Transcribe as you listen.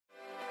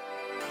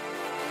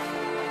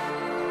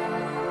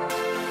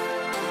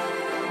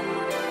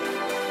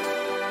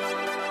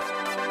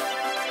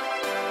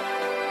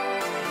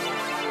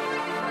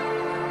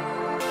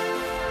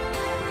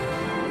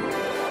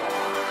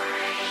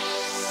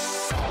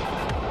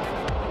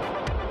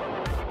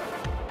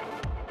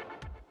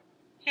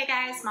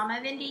guys,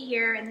 Mama Vindy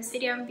here. In this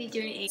video I'm going to be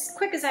doing a as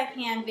quick as I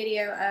can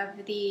video of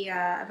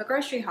a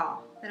grocery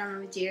haul that I'm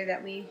going to do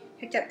that we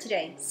picked up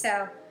today.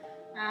 So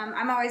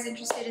I'm always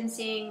interested in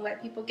seeing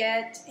what people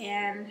get,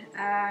 and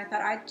I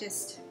thought I'd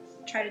just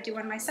try to do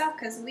one myself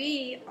because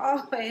we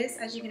always,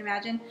 as you can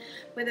imagine,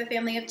 with a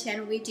family of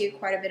 10, we do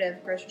quite a bit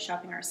of grocery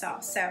shopping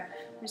ourselves. So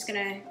I'm just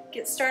going to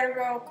get started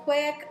real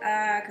quick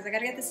because I got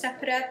to get this stuff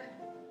put up,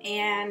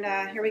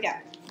 and here we go.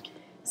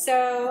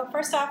 So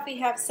first off, we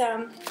have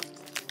some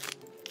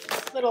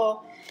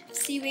little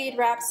seaweed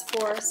wraps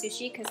for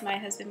sushi because my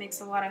husband makes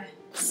a lot of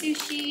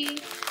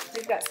sushi.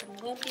 We've got some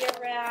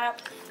lumpia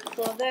wrap, a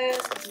couple of those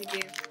because we do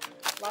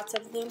lots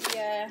of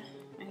lumpia.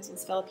 My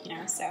husband's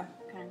Filipino, so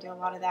kind of do a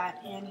lot of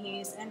that, and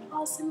he's an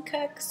awesome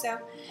cook. So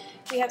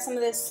we have some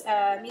of this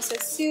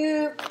miso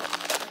soup,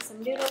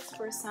 some noodles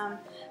for some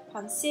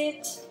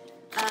pancit.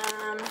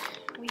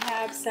 We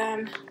have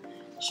some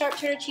sharp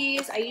cheddar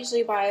cheese. I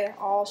usually buy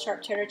all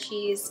sharp cheddar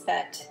cheese,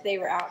 but they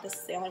were out. This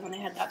is the only one they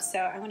had left, so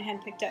I went ahead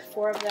and picked up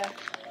 4 of the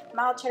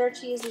mild cheddar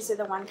cheese. These are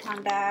the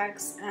 1-pound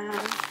bags. I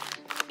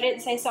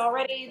didn't say so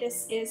already.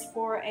 This is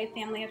for a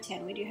family of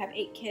 10. We do have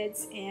 8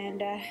 kids and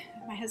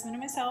my husband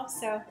and myself,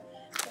 so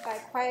I've got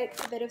quite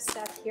a bit of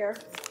stuff here.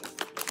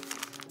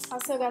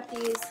 Also got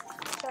these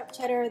sharp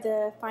cheddar,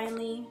 the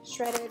finely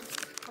shredded,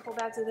 couple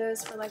bags of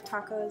those for like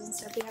tacos and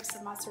stuff. We have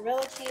some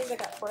mozzarella cheese. I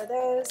got 4 of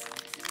those.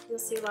 You'll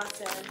see lots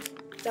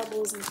of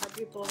doubles and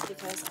quadruples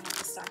because I have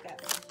to stock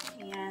up.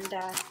 And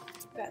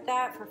got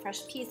that for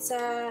fresh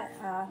pizza,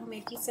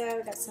 homemade pizza.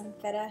 We got some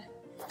feta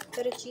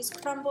cheese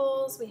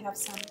crumbles. We have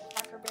some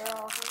Cracker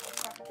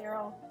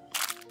Barrel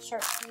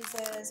sharp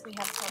cheeses. We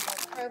have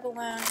some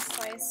provolone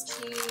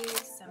sliced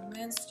cheese, some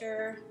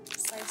Munster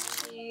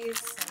sliced cheese,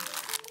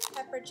 some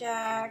pepper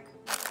jack.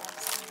 We have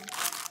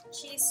some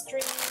cheese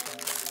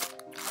strings,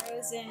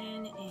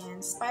 frozen,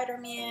 and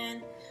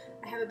Spider-Man.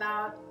 I have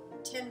about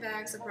 10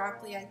 bags of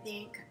broccoli, I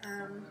think.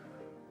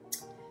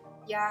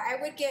 Yeah,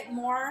 I would get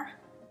more,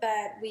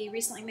 but we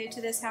recently moved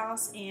to this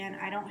house and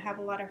I don't have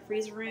a lot of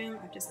freezer room.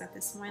 I've just got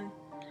this one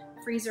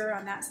freezer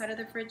on that side of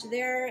the fridge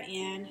there,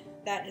 and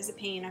that is a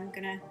pain.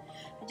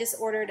 I just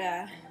ordered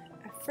a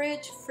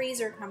fridge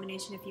freezer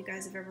combination. If you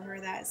guys have ever heard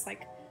of that, it's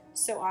like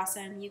so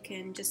awesome. You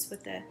can just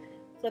with the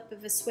flip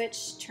of a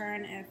switch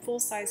turn a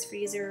full-size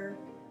freezer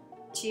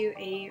to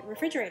a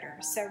refrigerator.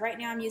 So right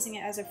now I'm using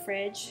it as a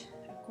fridge.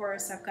 Of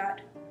course, I've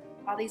got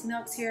all these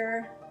milks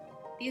here.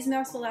 These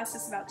milks will last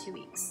us about 2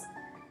 weeks.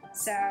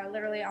 So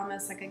literally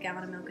almost like a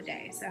gallon of milk a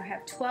day. So I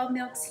have 12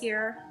 milks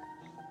here.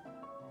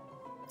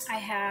 I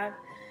have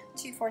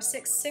 2, 4,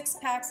 6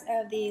 packs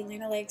of the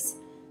Luna Lakes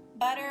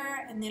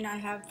butter, and then I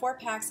have 4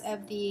 packs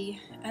of the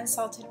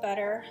unsalted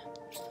butter.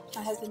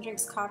 My husband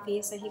drinks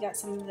coffee, so he got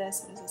some of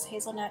this. What is this,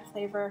 hazelnut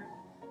flavor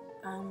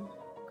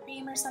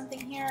cream or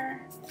something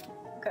here.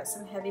 I've got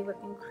some heavy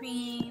whipping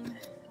cream.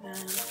 We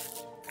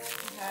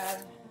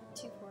have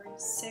 2, 4,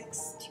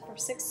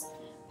 6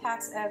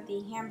 packs of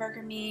the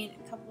hamburger meat,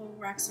 a couple of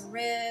racks of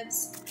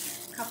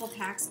ribs, a couple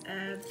packs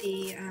of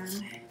the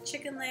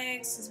chicken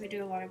legs because we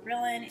do a lot of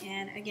grilling,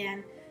 and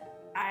again,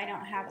 I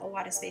don't have a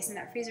lot of space in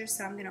that freezer,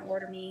 so I'm going to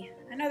order me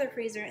another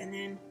freezer, and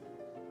then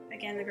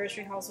again the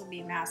grocery hauls will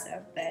be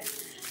massive. But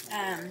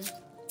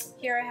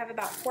here I have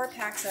about 4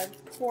 packs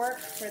of pork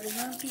for the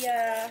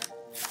lumpia.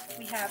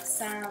 We have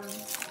some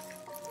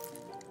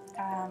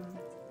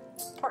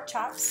pork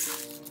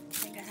chops. I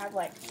think I have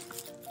like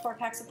 4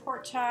 packs of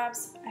pork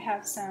chops. I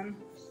have some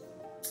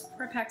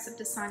 4 packs of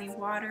Dasani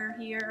water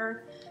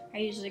here. I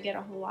usually get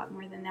a whole lot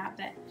more than that,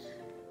 but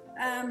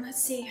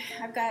let's see.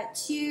 I've got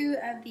 2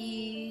 of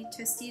the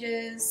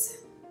Tostitos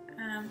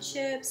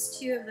chips,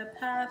 2 of the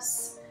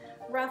Puffs,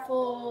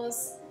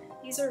 Ruffles.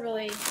 These are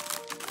really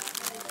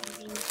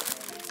convenient.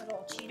 These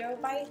little Cheeto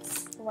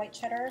bites, the white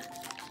cheddar.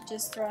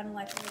 Just throw in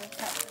like a little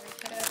cut for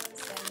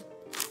potatoes and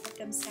let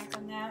them stack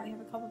on that. We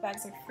have a couple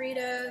bags of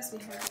Fritos. We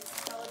have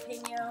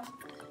jalapeno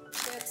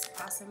chips.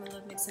 Awesome. I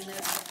love mixing those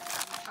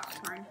with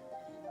popcorn.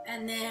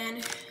 And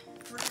then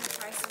we're going to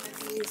try some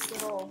of these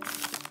little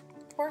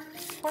pork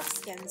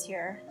skins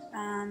here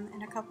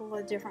in a couple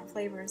of different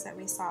flavors that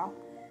we saw.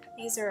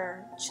 These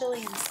are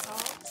chili and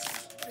salt.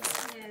 This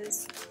one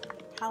is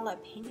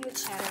jalapeno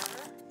cheddar,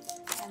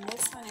 and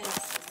this one is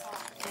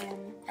salt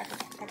and pepper.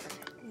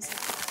 These are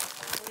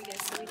really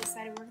good. So we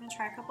decided we're going to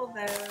try a couple of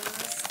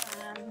those.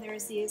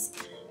 There's these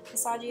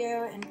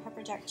Pistaggio and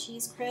pepper jack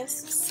cheese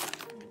crisps.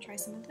 I'm going to try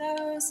some of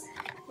those.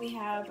 We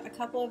have a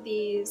couple of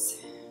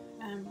these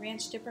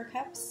ranch dipper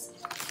cups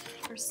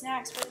for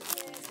snacks for the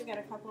kids. We got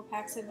a couple of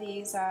packs of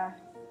these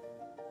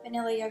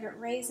vanilla yogurt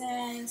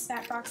raisin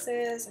snack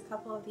boxes, a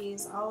couple of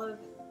these olive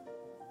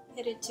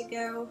pitted to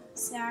go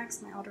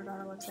snacks. My older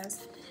daughter loves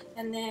those.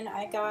 And then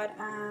I got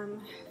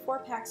 4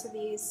 packs of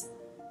these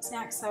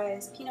snack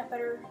size peanut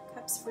butter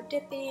cups for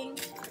dipping,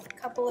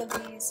 a couple of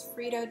these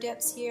Frito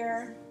dips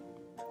here.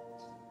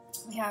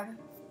 We have,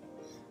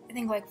 I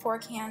think, like 4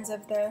 cans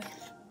of the,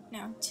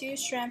 2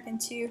 shrimp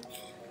and 2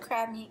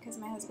 crab meat because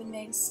my husband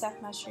makes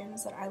stuffed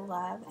mushrooms that I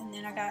love. And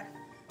then I got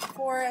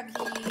 4 of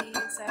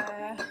these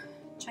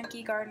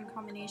chunky garden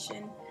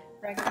combination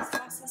regular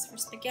sauces for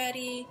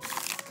spaghetti.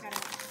 Got a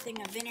thing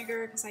of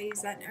vinegar because I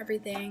use that in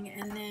everything.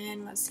 And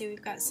then let's see,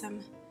 we've got some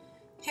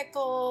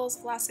pickles,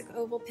 classic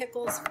oval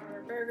pickles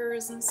for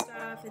burgers and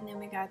stuff. And then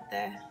we got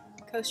the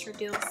kosher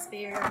dill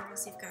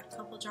spares. You've got a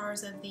couple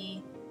jars of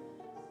the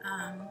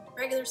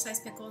regular size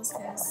pickles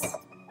because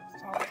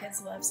all the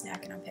kids love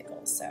snacking on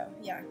pickles. So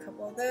yeah, a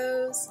couple of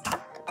those,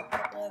 a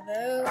couple of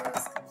those,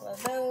 a couple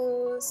of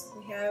those.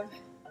 We have,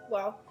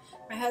 well,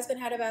 my husband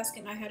had a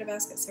basket and I had a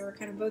basket, so we're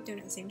kind of both doing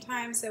it at the same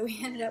time. So we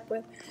ended up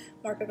with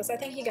more pickles. I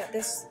think he got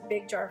this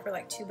big jar for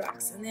like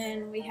 $2. And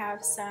then we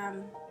have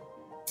some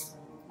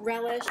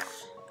relish.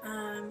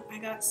 I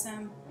got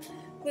some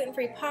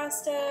gluten-free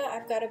pasta.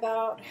 I've got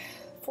about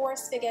 4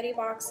 spaghetti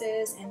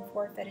boxes and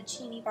 4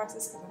 fettuccine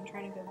boxes because I'm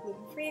trying to go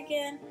gluten-free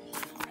again.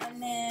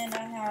 And then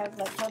I have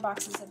like 4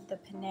 boxes of the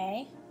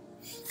penne.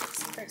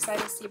 Super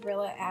excited to see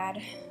Brilla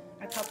add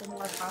a couple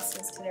more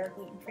pastas to their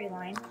gluten-free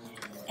line.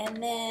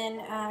 And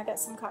then I got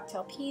some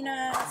cocktail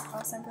peanuts,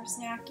 awesome for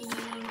snacking.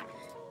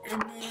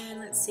 And then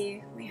let's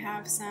see, we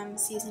have some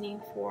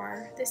seasoning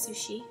for the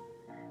sushi,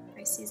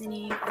 rice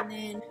seasoning, and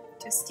then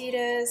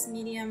Tostitos,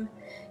 medium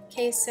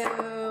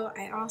queso.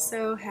 I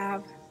also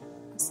have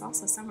a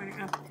salsa somewhere.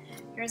 Oh,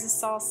 here's a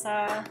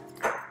salsa,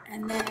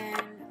 and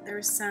then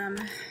there's some,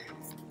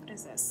 what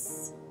is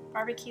this?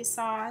 Barbecue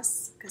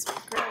sauce, because we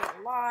grill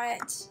a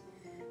lot.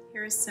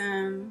 Here's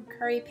some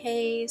curry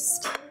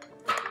paste.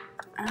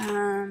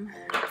 And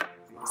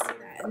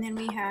then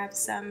we have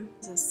some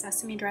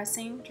sesame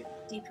dressing,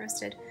 deep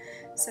roasted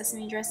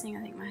sesame dressing.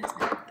 I think my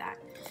husband did that.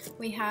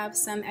 We have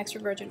some extra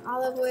virgin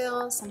olive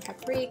oil, some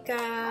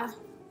paprika.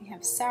 We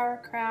have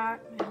sauerkraut.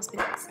 My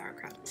husband likes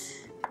sauerkraut.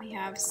 We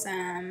have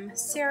some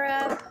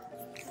syrup,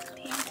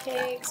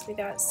 pancakes. We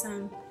got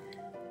some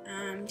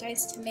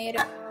diced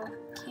tomato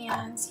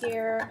cans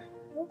here.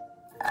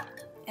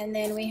 And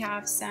then we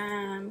have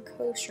some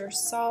kosher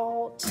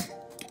salt.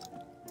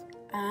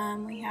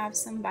 We have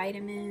some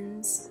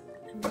vitamins,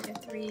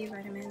 omega-3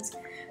 vitamins.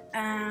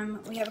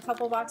 We have a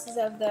couple boxes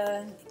of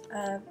the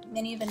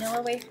mini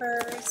vanilla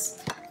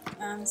wafers.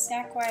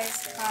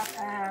 Snack-wise,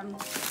 a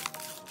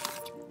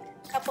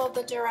couple of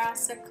the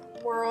Jurassic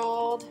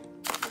World.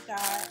 We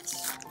got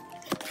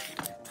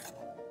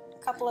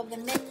a couple of the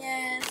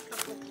Minions, a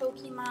couple of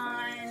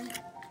Pokemon.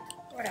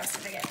 What else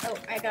did I get? Oh,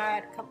 I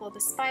got a couple of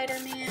the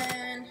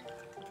Spider-Man.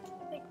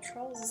 I think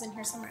Trolls is in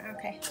here somewhere.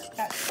 Okay,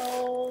 got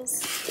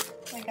Trolls.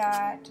 We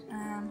got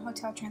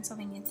Hotel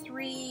Transylvania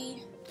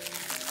 3.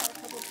 Got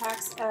a couple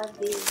packs of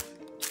the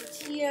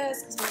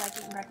tortillas because we like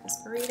eating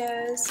breakfast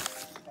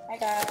burritos. I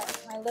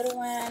got my little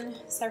one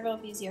several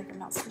of these yogurt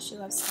melts because she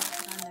loves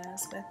snacking on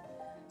those with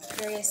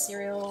various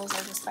cereals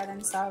or just by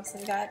themselves. So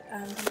we got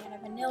banana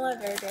vanilla,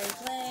 very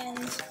blend.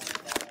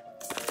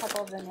 A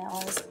couple of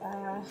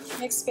vanillas,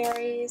 mixed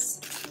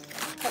berries,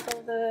 a couple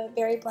of the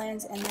berry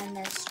blends, and then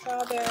there's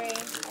strawberry,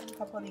 and a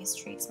couple of these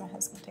treats. My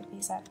husband picked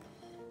these up.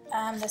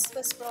 The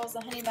Swiss rolls,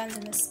 the honey buns,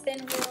 and the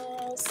spin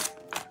rolls.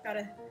 Got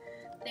a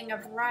thing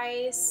of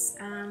rice,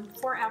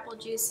 4 apple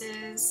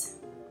juices,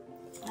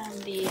 and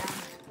the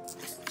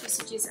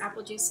Juicy Juice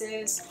apple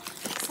juices.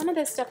 Some of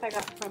this stuff I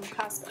got from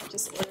Costco. I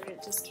just ordered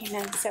it, just came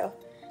in. So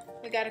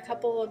we got a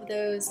couple of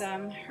those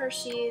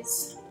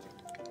Hershey's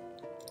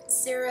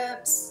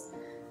syrups.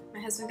 My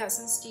husband got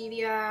some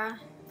stevia,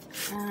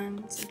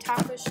 some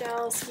taco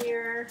shells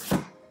here.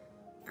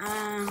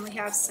 We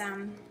have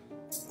some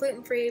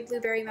gluten-free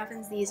blueberry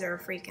muffins. These are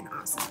freaking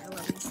awesome. I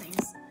love these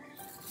things.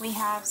 We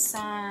have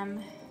a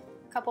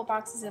couple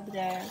boxes of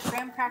the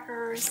graham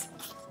crackers,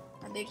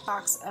 a big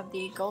box of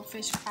the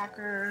goldfish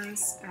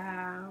crackers.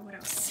 What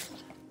else?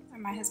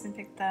 My husband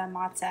picked the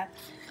matzah.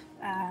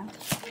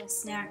 Little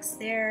snacks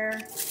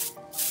there.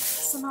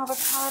 Some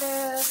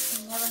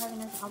avocados. I never have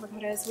enough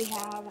avocados. We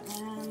have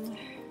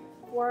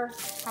 4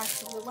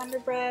 packs of the Wonder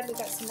Bread. We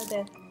got some of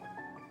the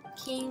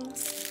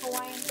King's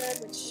Hawaiian bread,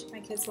 which my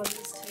kids love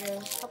these too.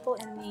 A couple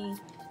in the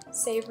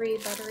savory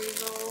buttery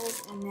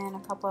rolls, and then a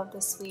couple of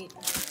the sweet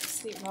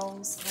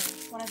rolls.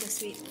 One of the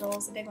sweet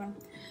rolls, a big one.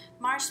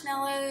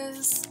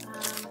 Marshmallows,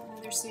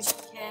 another sushi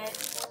kit,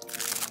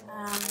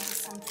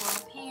 some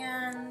foil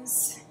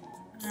pans.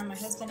 My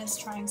husband is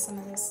trying some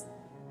of this.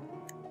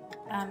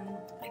 I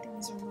think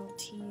these are little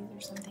teas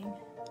or something.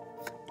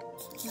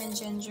 Lemon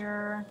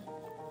ginger,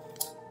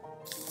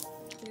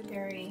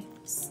 blueberry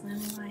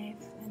Slim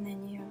Life, and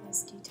then you have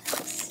this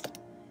detox.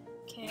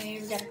 Okay,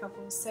 we got a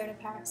couple of soda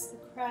packs, the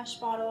Crush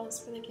bottles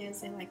for the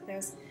kids. They like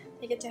those.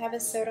 They get to have a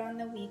soda on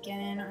the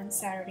weekend on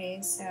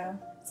Saturdays, so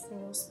it's a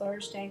little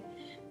splurge day.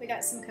 We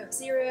got some Coke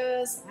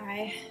Zeros.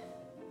 I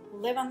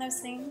live on those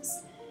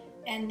things.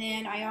 And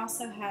then I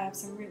also have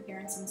some root beer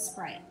and some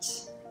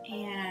Sprite.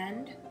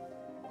 And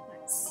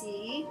let's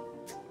see.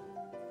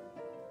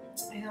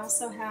 I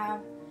also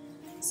have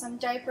some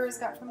diapers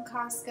got from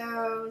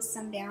Costco,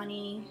 some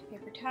Bounty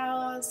paper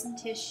towels, some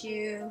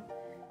tissue.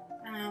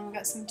 We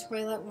got some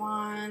toilet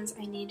wands.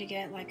 I need to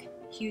get like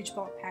a huge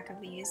bulk pack of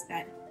these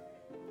that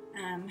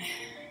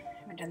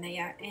haven't done that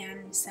yet.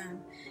 And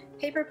some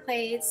paper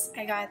plates.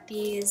 I got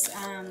these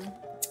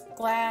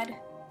Glad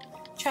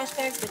trash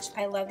bags, which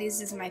I love.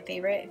 These is my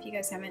favorite. If you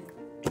guys haven't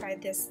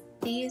tried this,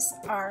 these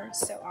are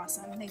so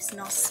awesome. They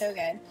smell so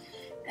good.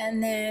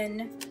 And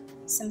then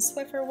some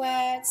Swiffer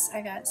wets.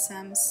 I got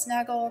some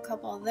Snuggle, a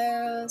couple of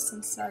those,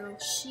 some Snuggle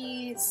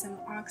sheets, some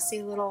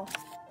Oxy little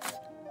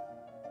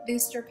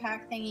booster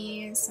pack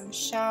thingies, some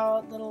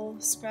Shout little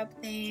scrub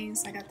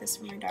things. I got this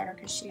for my daughter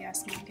because she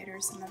asked me to get her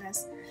some of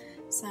this.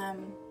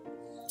 Some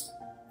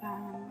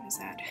what is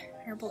that?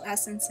 Herbal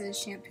Essences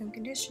shampoo and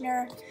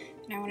conditioner.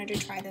 And I wanted to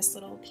try this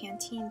little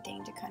Pantene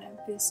thing to kind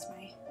of boost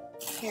my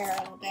hair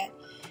a little bit.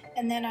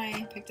 And then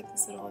I picked up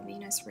this little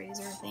Venus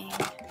razor thing,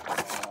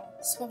 little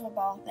swivel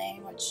ball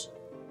thing, which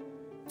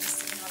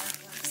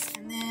works.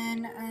 And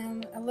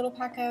then a little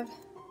pack of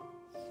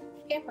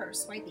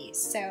Pampers Wipies.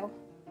 So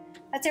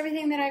that's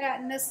everything that I got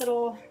in this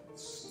little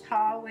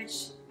haul,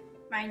 which,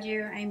 mind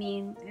you, I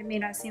mean, it may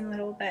not seem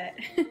little, but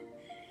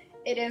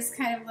it is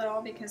kind of little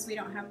because we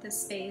don't have the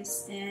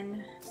space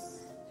in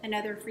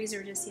another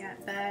freezer just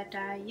yet. But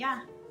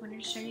yeah,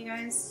 wanted to show you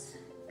guys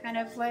kind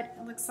of what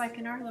it looks like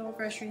in our little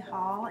grocery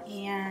haul,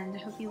 and I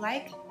hope you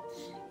like.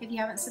 If you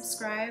haven't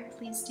subscribed,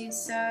 please do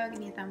so. Give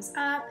me a thumbs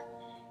up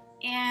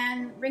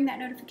and ring that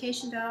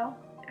notification bell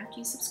after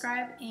you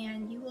subscribe,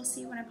 and you will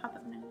see when I pop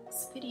up in the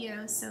next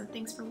video. So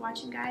thanks for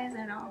watching, guys,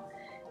 and I'll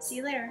see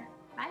you later.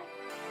 Bye.